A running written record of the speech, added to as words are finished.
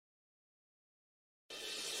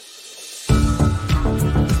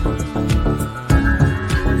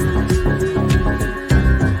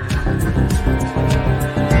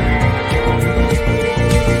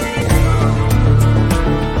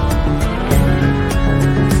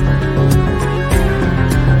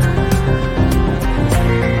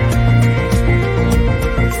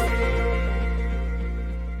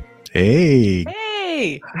Hey,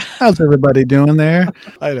 Hey, how's everybody doing there?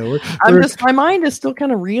 I know my mind is still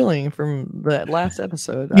kind of reeling from that last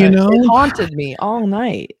episode. you know, It haunted me all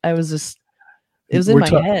night. It was in my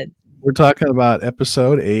head. we're talking about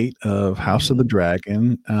episode 8 of House of the Mhm.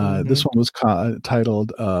 Dragon. This Mhm. one was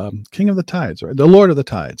titled King of the Tides, right? The Lord of the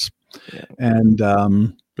Tides. Yeah.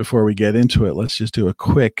 And before we get into it, let's just do a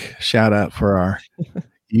quick shout out for our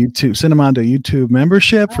Cinemondo YouTube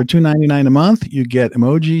membership. For $2.99 a month, you get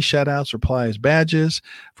emoji, shout outs, replies, badges.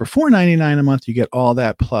 For $4.99 a month, you get all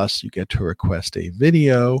that. Plus, you get to request a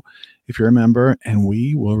video if you're a member, and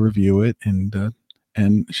we will review it and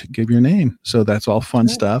give your name. So that's all fun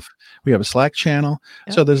stuff. We have a Slack channel.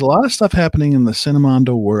 Yep. So there's a lot of stuff happening in the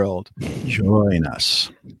Cinemondo world. Join us.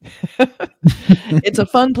 It's a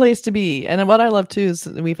fun place to be. And what I love too is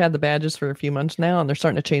we've had the badges for a few months now, and they're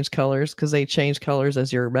starting to change colors because they change colors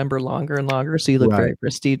as you're a member longer and longer. So you look very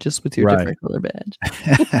prestigious with your different color badge.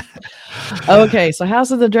 Okay, so House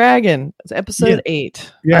of the Dragon, it's episode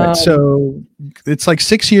 8. Yeah, so it's like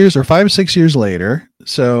 6 years or 5 or 6 years later.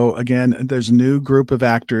 So again, there's a new group of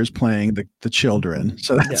actors playing the children.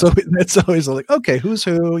 So that's always like, okay, who's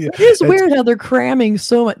who? It is weird how they're cramming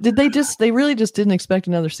so much. They really just didn't expect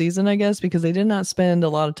another season, I guess, because they did not spend a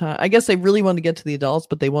lot of time. I guess they really wanted to get to the adults,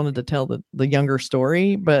 but they wanted to tell the younger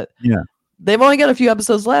story. But yeah, they've only got a few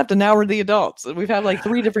episodes left, and now we're the adults. We've had like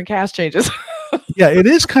 3 different cast changes. Yeah, it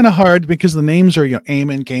is kind of hard because the names are,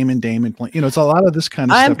 Aemon, Gaiman, Damon. It's a lot of this kind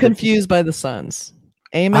of stuff. I'm confused by the sons,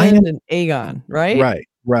 Aemon and Aegon, right?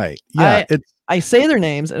 Right. Yeah, I say their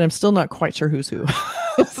names, and I'm still not quite sure who's who.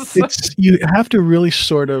 You have to really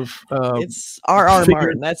sort of. It's R.R.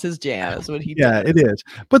 Martin. That's his jam. That's what he. Yeah, does. It is.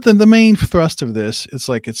 But then the main thrust of this,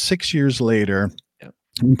 it's 6 years later,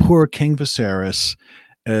 and poor King Viserys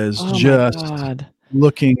is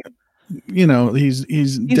looking.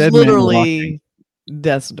 He's dead, literally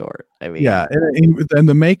death's door. I mean, yeah, and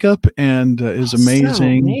the makeup and is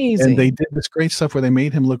amazing. So and they did this great stuff where they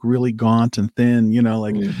made him look really gaunt and thin.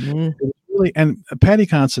 Really. And Paddy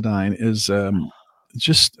Considine is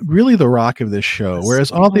just really the rock of this show.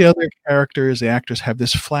 Whereas all the other characters, the actors, have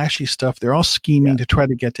this flashy stuff. They're all scheming to try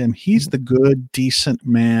to get to him. He's the good, decent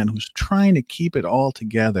man who's trying to keep it all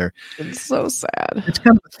together. It's so sad. It's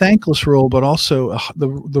kind of a thankless role, but also the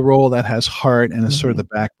role that has heart and is sort of the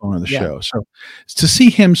backbone of the show. So to see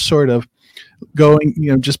him sort of going,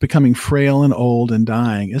 just becoming frail and old and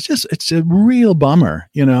dying, it's a real bummer,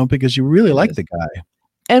 because you really like the guy.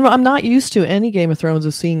 And I'm not used to any Game of Thrones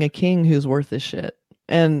of seeing a king who's worth his shit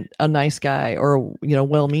and a nice guy or,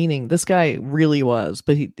 well-meaning. This guy really was,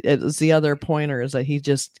 but it's the other pointer is that he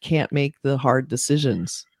just can't make the hard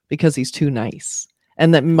decisions because he's too nice.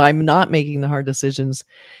 And that by not making the hard decisions,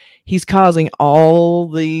 he's causing all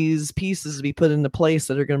these pieces to be put into place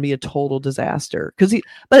that are going to be a total disaster.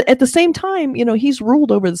 But at the same time, he's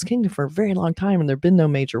ruled over this kingdom for a very long time, and there've been no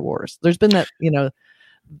major wars. There's been that,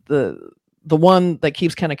 the one that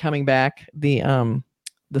keeps kind of coming back, the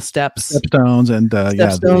Stepstones and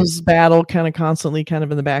Stepstones battle kind of constantly kind of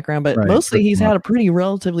in the background, but mostly he's had a pretty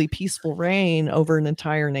relatively peaceful reign over an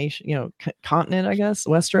entire nation, continent, I guess,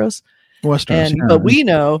 Westeros. But we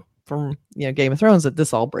know from Game of Thrones that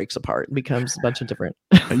this all breaks apart and becomes a bunch of different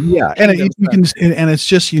and it's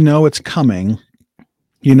just it's coming.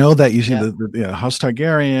 That you see the House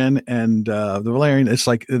Targaryen and the Valyrian. It's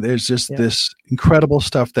like there's just this incredible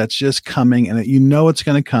stuff that's just coming, and it's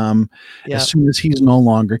going to come as soon as he's no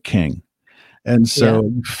longer king. And so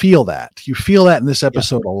you feel that. You feel that in this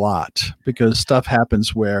episode a lot because stuff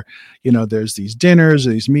happens where there's these dinners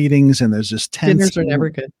or these meetings, and there's just tense. Dinners are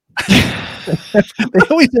never good. They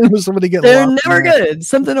always end with somebody getting. They're never good.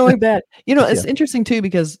 Something always bad. It's interesting too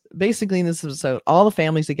because basically in this episode, all the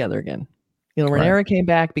family's together again. Rhaenyra came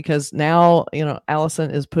back because now,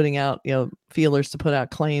 Alicent is putting out, feelers to put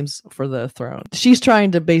out claims for the throne. She's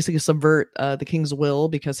trying to basically subvert the king's will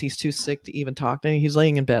because he's too sick to even talk to him. He's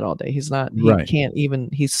laying in bed all day. He can't even,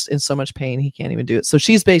 he's in so much pain, he can't even do it. So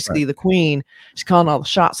she's basically the queen. She's calling all the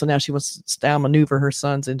shots. So now she wants to style maneuver her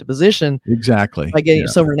sons into position. Exactly.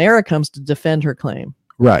 So Rhaenyra comes to defend her claim.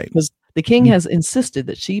 Right. Because the king has insisted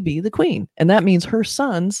that she be the queen. And that means her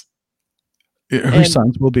sons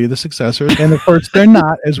sons will be the successors, and of course they're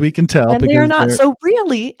not, as we can tell. And they're not. So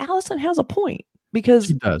really, Alicent has a point because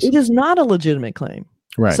it is not a legitimate claim.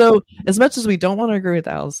 Right. So as much as we don't want to agree with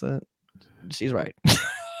Alicent, she's right.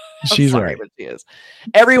 She's right. But she is.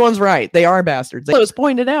 Everyone's right. They are bastards. It was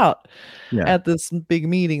pointed out at this big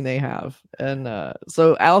meeting they have, and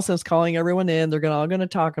so Alicent's calling everyone in. They're all going to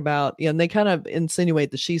talk about, and they kind of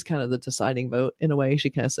insinuate that she's kind of the deciding vote in a way.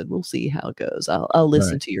 She kind of said, "We'll see how it goes. I'll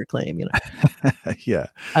listen to your claim." Yeah,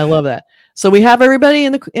 I love that. So we have everybody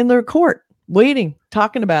in the court waiting,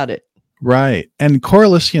 talking about it. Right. And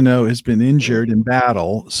Corlys, has been injured in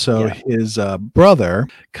battle. So his brother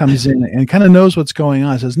comes in and kind of knows what's going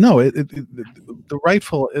on. Says, no, we're the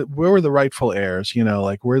rightful heirs,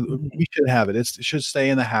 we should have it. It should stay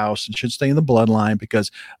in the house. It should stay in the bloodline because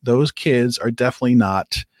those kids are definitely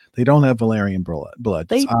not, they don't have Valyrian blood.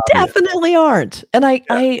 They definitely aren't. And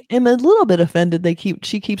I am a little bit offended.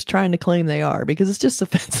 She keeps trying to claim they are because it's just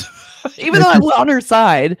offensive, even though I'm on her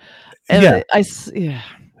side. And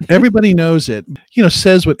everybody knows it,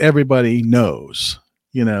 says what everybody knows,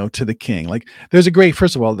 to the king. Like there's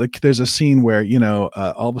first of all, there's a scene where,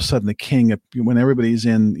 all of a sudden the king, when everybody's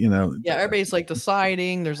in, everybody's like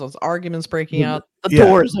deciding, there's those arguments breaking out. The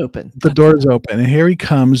door is open. The door is open. And here he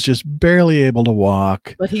comes, just barely able to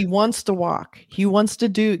walk. But he wants to walk. He wants to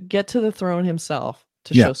get to the throne himself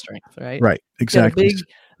to show strength, right? Right. Exactly. Big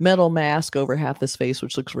metal mask over half his face,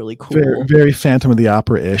 which looks really cool. Very, very Phantom of the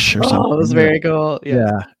Opera-ish or something. Oh, it was very cool.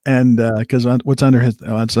 Yeah. And because what's under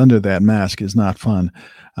that mask is not fun.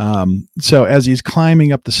 So as he's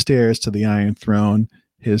climbing up the stairs to the Iron Throne,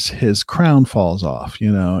 his crown falls off,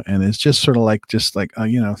 and it's just sort of like he's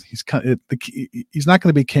not going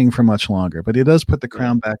to be king for much longer, but he does put the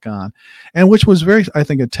crown back on, and which was very, I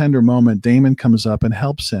think, a tender moment. Daemon comes up and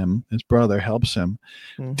helps him. His brother helps him.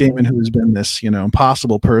 Mm-hmm. Daemon, who has been this,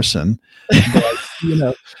 impossible person,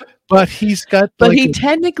 but he's got. But he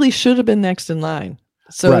technically should have been next in line.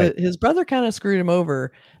 So his brother kind of screwed him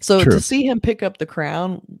over. So to see him pick up the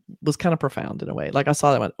crown was kind of profound in a way. Like I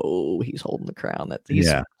saw that, went, oh, he's holding the crown. That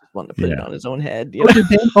he's wanting to put it on his own head.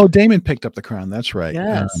 Daemon picked up the crown. That's right.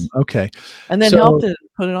 Yes. Okay. And then helped it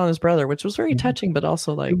put it on his brother, which was very touching, but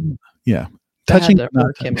also like touching to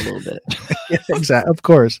hurt him a little bit. Exactly. Of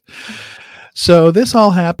course. So this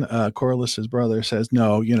all happened. Corlys' brother says,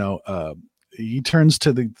 no, he turns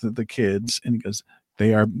to the kids and he goes,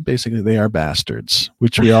 they are bastards,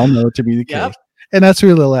 which we all know to be the case. And that's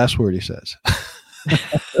really the last word he says.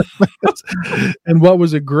 And what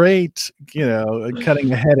was a great,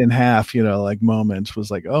 cutting a head in half, moment was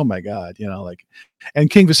like, oh my God, and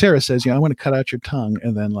King Viserys says, I want to cut out your tongue.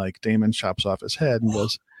 And then Daemon chops off his head and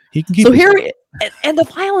goes, he can keep so here, and the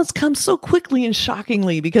violence comes so quickly and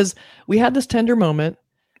shockingly because we had this tender moment.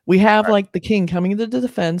 We have the king coming to the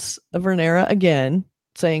defense of Rhaenyra again,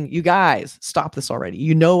 saying, you guys, stop this already.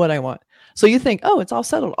 You know what I want. So you think, oh, it's all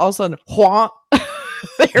settled. All of a sudden,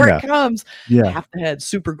 there it comes. Yeah. Half the head,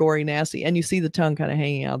 super gory, nasty. And you see the tongue kind of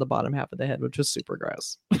hanging out of the bottom half of the head, which was super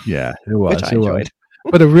gross. Yeah, it was. Which I enjoyed.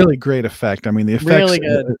 But a really great effect. I mean, the effects, really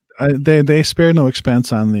good. They spared no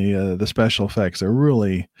expense on the special effects.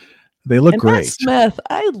 They look great. Matt Smith,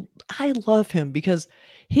 I love him because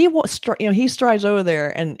he strides over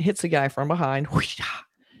there and hits the guy from behind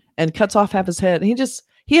and cuts off half his head. And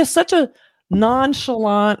he has such a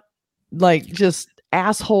nonchalant, just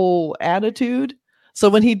asshole attitude. So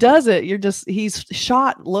when he does it, he's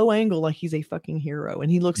shot low angle like he's a fucking hero, and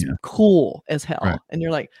he looks cool as hell. Right. And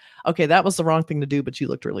you're like, okay, that was the wrong thing to do, but you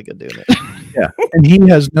looked really good doing it. Yeah, and he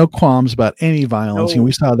has no qualms about any violence.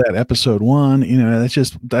 We saw that episode 1.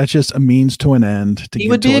 That's just a means to an end. He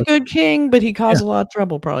would be a good king, but he caused a lot of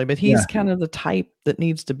trouble probably. But he's kind of the type that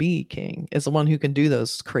needs to be king, is the one who can do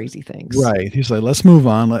those crazy things. Right. He's like, let's move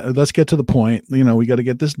on. Let's get to the point. We got to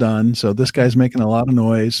get this done. So this guy's making a lot of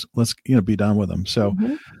noise. Let's be done with him. So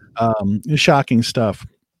shocking stuff.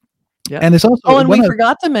 Yeah. And it's also and we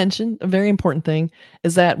forgot to mention a very important thing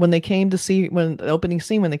is that when they came to see when the opening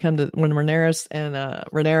scene when Rhaenyra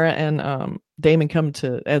and Daemon come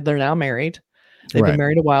to they're now married. They've been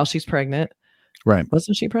married a while. She's pregnant. Right.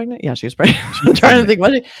 Wasn't she pregnant? Yeah, she was pregnant. I'm trying to think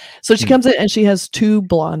what so she comes in and she has 2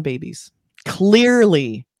 blonde babies.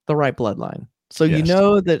 Clearly the right bloodline. So you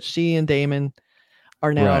know that she and Daemon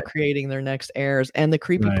are now creating their next heirs. And the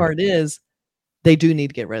creepy part is they do need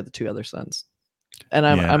to get rid of the 2 other sons. And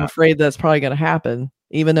I'm afraid that's probably going to happen,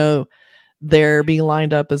 even though they're being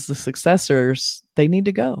lined up as the successors. They need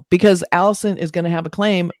to go because Alicent is going to have a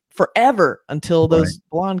claim forever until those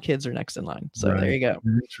blonde kids are next in line. So there you go.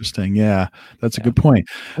 Interesting. Yeah, that's a good point.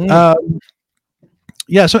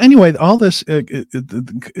 Yeah. So anyway, all this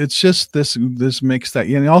it's just this mix that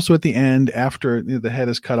and also at the end after the head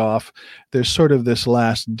is cut off, there's sort of this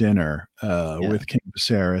last dinner with King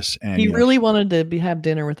Viserys, and he really wanted to have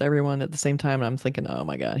dinner with everyone at the same time. And I'm thinking, oh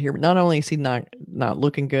my God, here not only is he not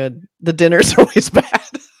looking good, the dinner's always bad.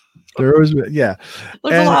 There was, yeah.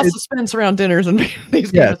 There's a lot of suspense around dinners and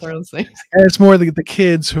these Game of Thrones things. And it's more the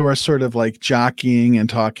kids who are sort of like jockeying and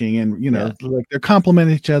talking, and like they're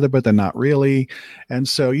complimenting each other, but they're not really. And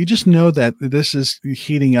so you just know that this is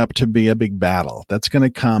heating up to be a big battle that's going to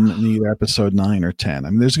come in either episode 9 or 10. I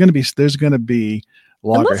mean, there's going to be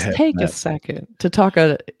loggerheads. Let's take a second to talk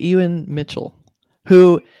about Ewan Mitchell,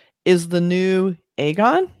 who is the new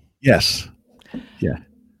Aegon. Yes. Yeah.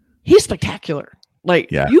 He's spectacular.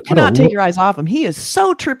 Like, you cannot take your eyes off him. He is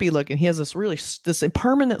so trippy looking. He has this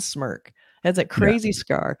impermanent smirk. Has that crazy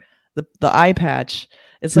scar. The eye patch.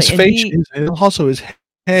 It's his like face. Also, his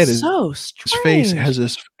head is so strange. His face has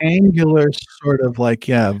this angular sort of like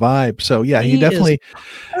vibe. So he definitely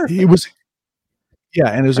he was.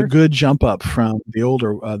 Yeah, and it was a good jump up from the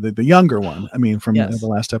older, the younger one. I mean, from the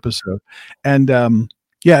last episode, and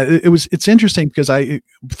it's interesting because I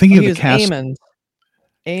thinking of the cast.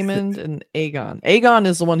 Aemond and Aegon. Aegon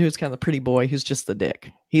is the one who's kind of the pretty boy who's just the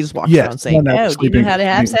dick. He's walking around saying, "Oh, do you know how to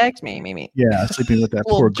have sex?" Me. Yeah, sleeping with that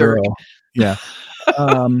poor girl. Yeah.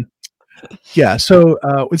 Yeah. So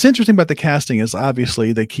what's interesting about the casting is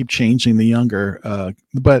obviously they keep changing the younger,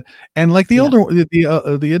 and like the older,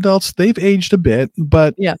 the adults, they've aged a bit,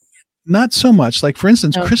 but not so much. Like, for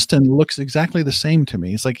instance, Kristen looks exactly the same to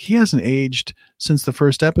me. It's like he hasn't aged since the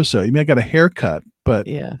first episode. He may have got a haircut, but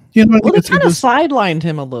they kind of sidelined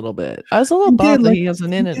him a little bit. I was a little bummed that he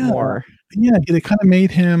wasn't in it more. Yeah, they kind of made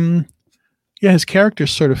him. Yeah, his character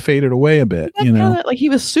sort of faded away a bit. Kinda, like, he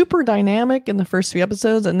was super dynamic in the first few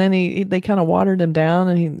episodes, and then they kind of watered him down,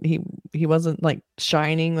 and he wasn't like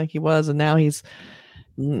shining like he was, and now he's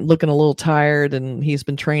looking a little tired, and he's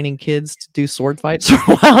been training kids to do sword fights for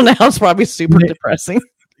a while now. It's probably super depressing.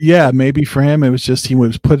 Yeah, maybe for him it was just he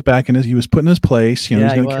was put in his place. He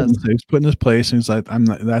was put in his place, and he's like, "I'm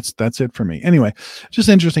not. That's it for me." Anyway, just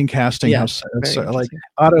interesting casting. Yeah, like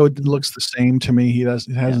Otto looks the same to me. It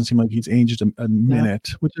hasn't seemed like he's aged a minute,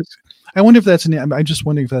 which is. I wonder if that's I just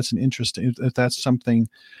wonder if that's an interesting if that's something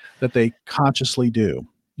that they consciously do,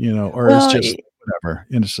 or it's just. Whatever.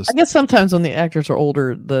 I guess sometimes when the actors are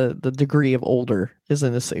older, the degree of older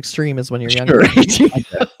isn't as extreme as when you're younger.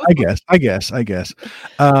 I guess.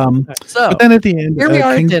 But then at the end, here we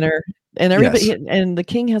are at dinner, and everybody and the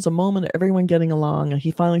king has a moment of everyone getting along. He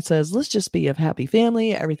finally says, "Let's just be a happy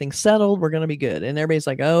family. Everything's settled. We're gonna be good." And everybody's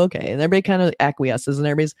like, "Oh, okay." And everybody kind of acquiesces, and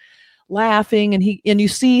everybody's laughing, and you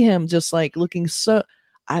see him just like looking so.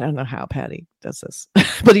 I don't know how Patty does this,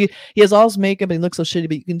 but he has all his makeup and he looks so shitty,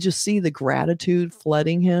 but you can just see the gratitude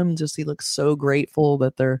flooding him. He looks so grateful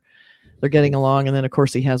that they're getting along. And then of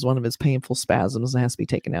course he has one of his painful spasms and has to be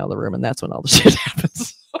taken out of the room. And that's when all the shit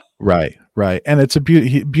happens. Right. And it's a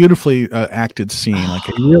beautifully acted scene. Like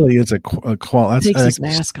it really is a quality. Takes his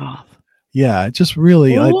mask off. Yeah, it just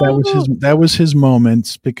really like that was his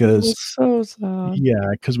moments because so sad.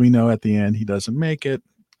 Yeah, because we know at the end he doesn't make it.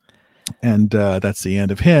 And that's the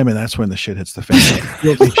end of him, and that's when the shit hits the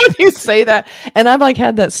fan. When you say that, and I've like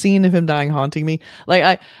had that scene of him dying haunting me.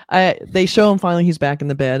 Like they show him finally he's back in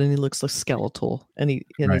the bed, and he looks like skeletal, and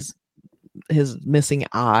his missing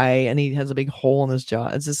eye, and he has a big hole in his jaw.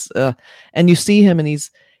 It's just, and you see him, and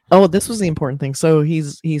this was the important thing. So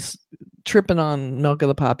he's tripping on milk of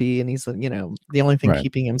the poppy, and he's the only thing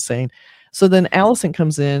keeping him sane. So then Alicent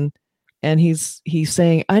comes in. And he's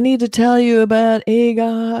saying, "I need to tell you about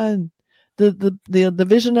Aegon, the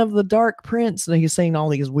vision of the Dark Prince." And he's saying all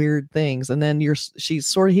these weird things. And then he's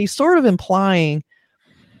sort of implying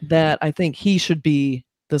that I think he should be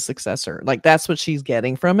the successor. Like that's what she's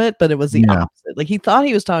getting from it. But it was the opposite. Like he thought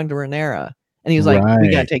he was talking to Rhaenyra, and he was like,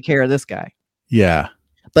 "We got to take care of this guy." Yeah.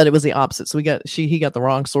 But it was the opposite. So he got the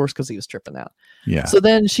wrong source because he was tripping out. Yeah. So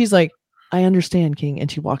then she's like, "I understand, King,"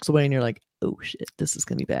 and she walks away, and you're like, "Oh shit, this is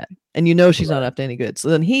gonna be bad." And she's not up to any good. So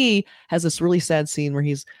then he has this really sad scene where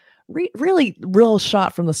he's really real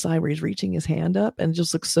shot from the side where he's reaching his hand up and it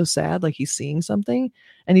just looks so sad, like he's seeing something,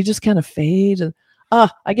 and he just kind of fades. And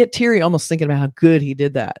I get teary almost thinking about how good he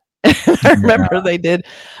did that. I remember they did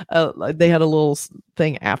they had a little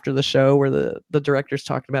thing after the show where the directors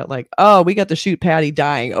talked about like, "Oh, we got to shoot Patty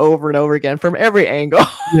dying over and over again from every angle."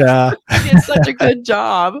 Yeah. He did such a good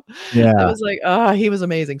job. Yeah. I was like, he was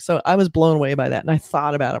amazing. So I was blown away by that, and I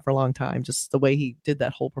thought about it for a long time, just the way he did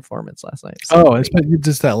that whole performance last night. So it's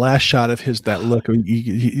just that last shot of that look.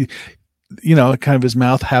 Kind of his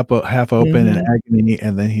mouth half open in agony,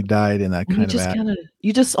 and then he died in that kind of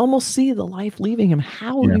you just almost see the life leaving him.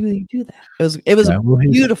 How do you do that? It was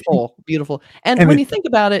beautiful. And when you think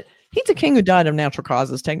about it, he's a king who died of natural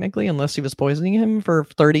causes, technically, unless he was poisoning him for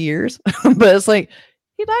 30 years. But it's like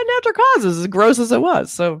he died of natural causes, as gross as it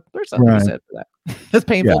was. So there's something to be said for that. As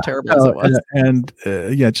painful, terrible as it was. And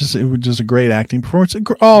it was just a great acting performance.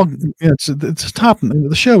 It's top.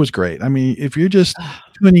 The show was great. I mean, if you're just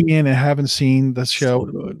tuning in and haven't seen the show,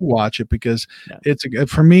 watch it, because it's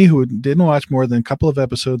for me, who didn't watch more than a couple of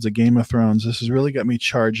episodes of Game of Thrones. This has really got me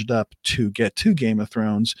charged up to get to Game of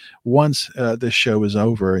Thrones once this show is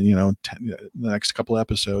over. The next couple of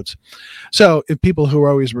episodes. So, if people who are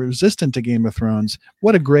always resistant to Game of Thrones,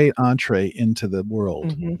 what a great entree into the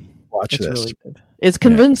world. Mm-hmm. Watch this. Really good. It's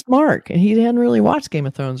convinced Mark, and he hadn't really watched Game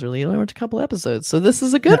of Thrones. Really, he only watched a couple episodes. So this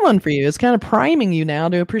is a good one for you. It's kind of priming you now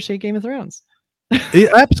to appreciate Game of Thrones.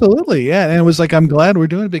 Absolutely, yeah. And it was like, I'm glad we're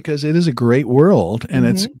doing it, because it is a great world, and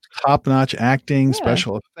it's top-notch acting,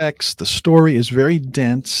 special effects. The story is very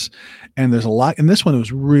dense, and there's a lot. And this one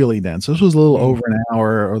was really dense. This was a little over an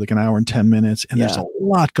hour, or like an hour and 10 minutes, and there's a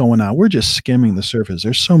lot going on. We're just skimming the surface.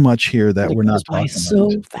 There's so much here that we're not talking about.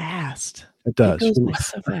 So fast. It does. It goes by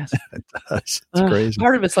so fast. It does. It's crazy.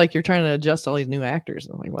 Part of it's like you're trying to adjust all these new actors.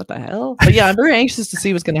 I'm like, what the hell? But yeah, I'm very anxious to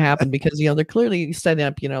see what's going to happen, because they're clearly setting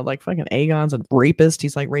up, like fucking Aegon's a rapist.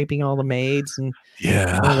 He's like raping all the maids and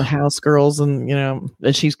all the house girls, and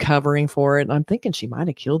and she's covering for it. And I'm thinking she might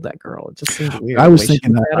have killed that girl. It just seemed weird. I was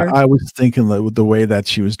thinking with the way that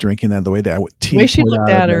she was drinking that, the way that the way she looked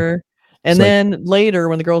at her, and then later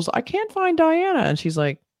when the girl's, I can't find Diana, and she's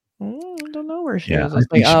like, I don't know where she is.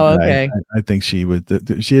 Like, okay. I think she would.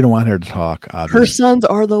 She didn't want her to talk. Obviously. Her sons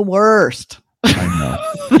are the worst. I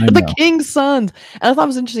know. The king's sons. And I thought it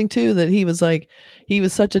was interesting too that he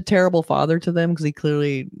was such a terrible father to them, because he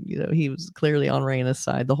clearly, he was clearly on Rhaena's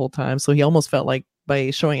side the whole time. So he almost felt like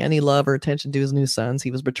by showing any love or attention to his new sons,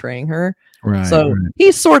 he was betraying her. Right. So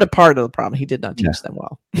he's sort of part of the problem. He did not teach them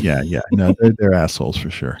well. Yeah. No, they're assholes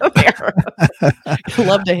for sure.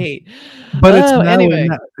 Love to hate. But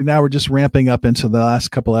now we're just ramping up into the last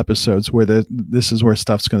couple episodes where this is where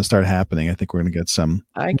stuff's going to start happening. I think we're going to get some.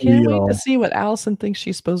 I can't wait to see what Allison thinks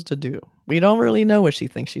she's supposed to do. We don't really know what she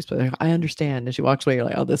thinks she's supposed to do. I understand. And she walks away. You're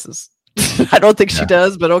like, oh, this is. I don't think she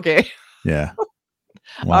does, but okay. Yeah.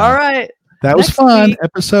 Wow. All right. That was fun.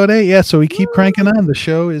 Episode 8. Yeah. So we keep cranking on. The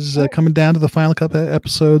show is coming down to the final couple of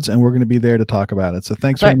episodes, and we're going to be there to talk about it. So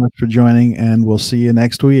thanks very much for joining, and we'll see you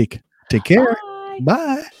next week. Take care. Bye.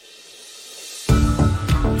 Bye.